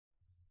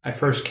I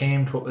first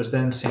came to what was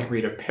then St.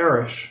 Rita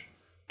Parish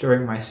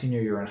during my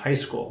senior year in high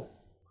school.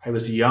 I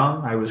was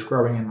young, I was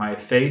growing in my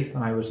faith,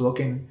 and I was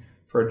looking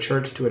for a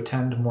church to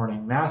attend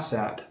morning Mass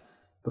at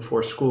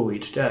before school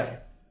each day.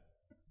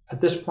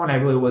 At this point, I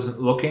really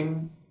wasn't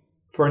looking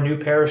for a new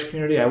parish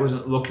community. I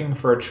wasn't looking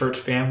for a church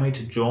family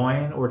to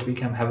join or to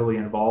become heavily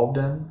involved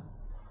in.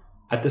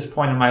 At this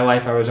point in my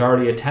life, I was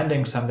already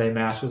attending Sunday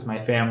Mass with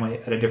my family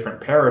at a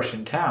different parish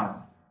in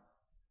town.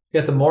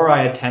 Yet the more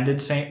I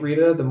attended St.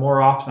 Rita, the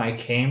more often I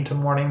came to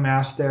morning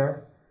Mass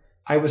there,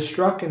 I was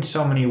struck in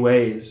so many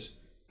ways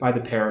by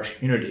the parish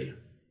community.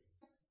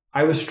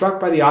 I was struck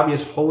by the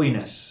obvious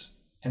holiness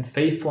and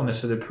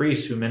faithfulness of the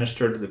priests who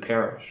ministered to the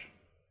parish.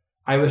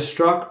 I was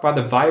struck by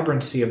the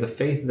vibrancy of the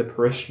faith of the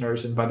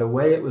parishioners and by the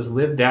way it was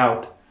lived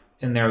out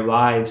in their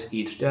lives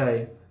each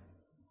day.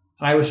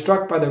 And I was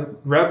struck by the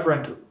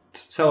reverent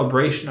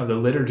celebration of the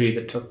liturgy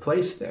that took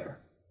place there.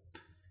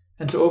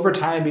 And so over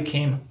time I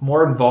became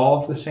more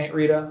involved with St.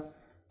 Rita.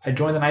 I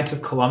joined the Knights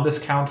of Columbus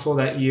Council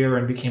that year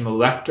and became a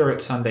lector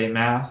at Sunday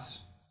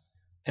Mass.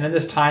 And in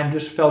this time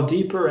just fell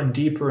deeper and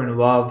deeper in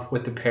love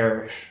with the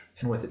parish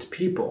and with its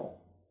people.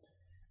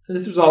 And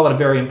this was all at a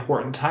very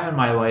important time in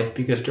my life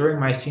because during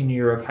my senior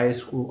year of high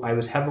school, I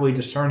was heavily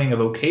discerning a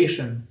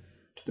vocation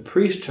to the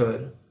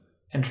priesthood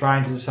and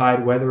trying to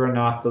decide whether or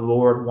not the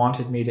Lord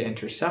wanted me to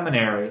enter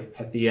seminary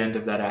at the end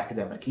of that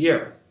academic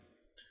year.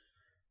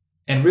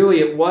 And really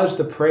it was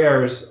the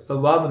prayers, the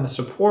love and the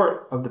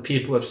support of the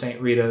people of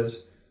St.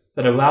 Rita's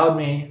that allowed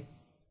me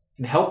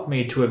and helped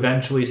me to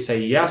eventually say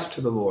yes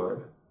to the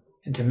Lord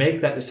and to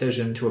make that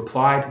decision to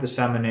apply to the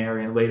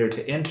seminary and later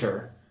to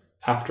enter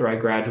after I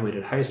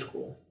graduated high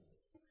school.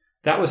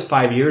 That was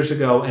 5 years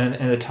ago, and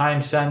in the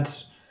time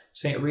since,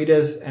 St.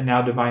 Rita's and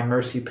now Divine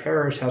Mercy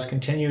Parish has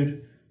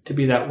continued to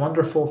be that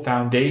wonderful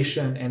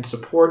foundation and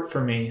support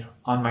for me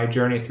on my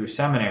journey through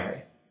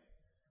seminary.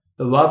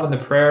 The love and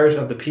the prayers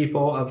of the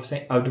people of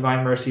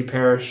Divine Mercy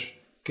Parish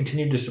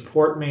continue to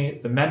support me.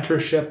 The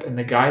mentorship and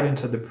the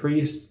guidance of the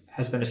priest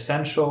has been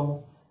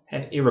essential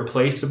and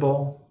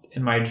irreplaceable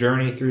in my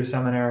journey through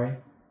seminary.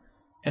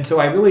 And so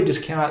I really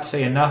just cannot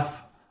say enough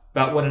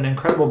about what an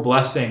incredible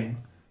blessing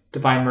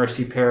Divine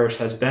Mercy Parish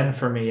has been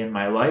for me in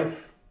my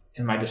life,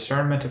 in my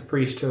discernment of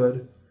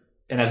priesthood,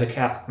 and as a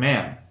Catholic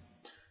man.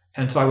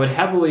 And so I would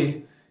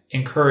heavily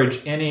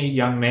encourage any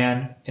young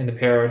man in the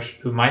parish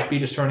who might be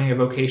discerning a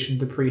vocation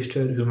to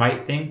priesthood, who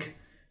might think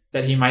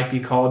that he might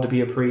be called to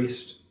be a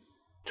priest,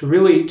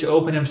 to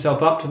open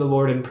himself up to the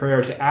Lord in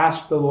prayer, to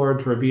ask the Lord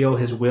to reveal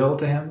his will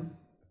to him,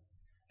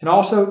 and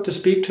also to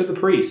speak to the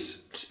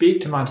priests,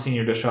 speak to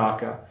Monsignor de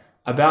Sciacca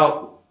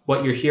about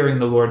what you're hearing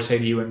the Lord say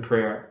to you in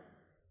prayer.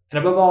 And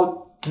above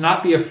all, to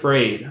not be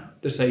afraid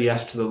to say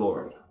yes to the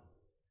Lord.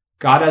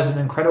 God has an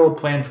incredible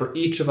plan for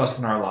each of us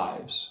in our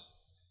lives.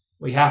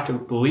 We have to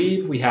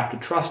believe, we have to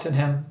trust in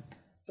him,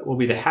 that we'll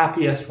be the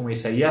happiest when we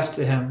say yes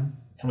to him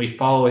and we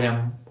follow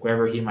him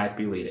wherever he might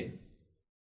be leading.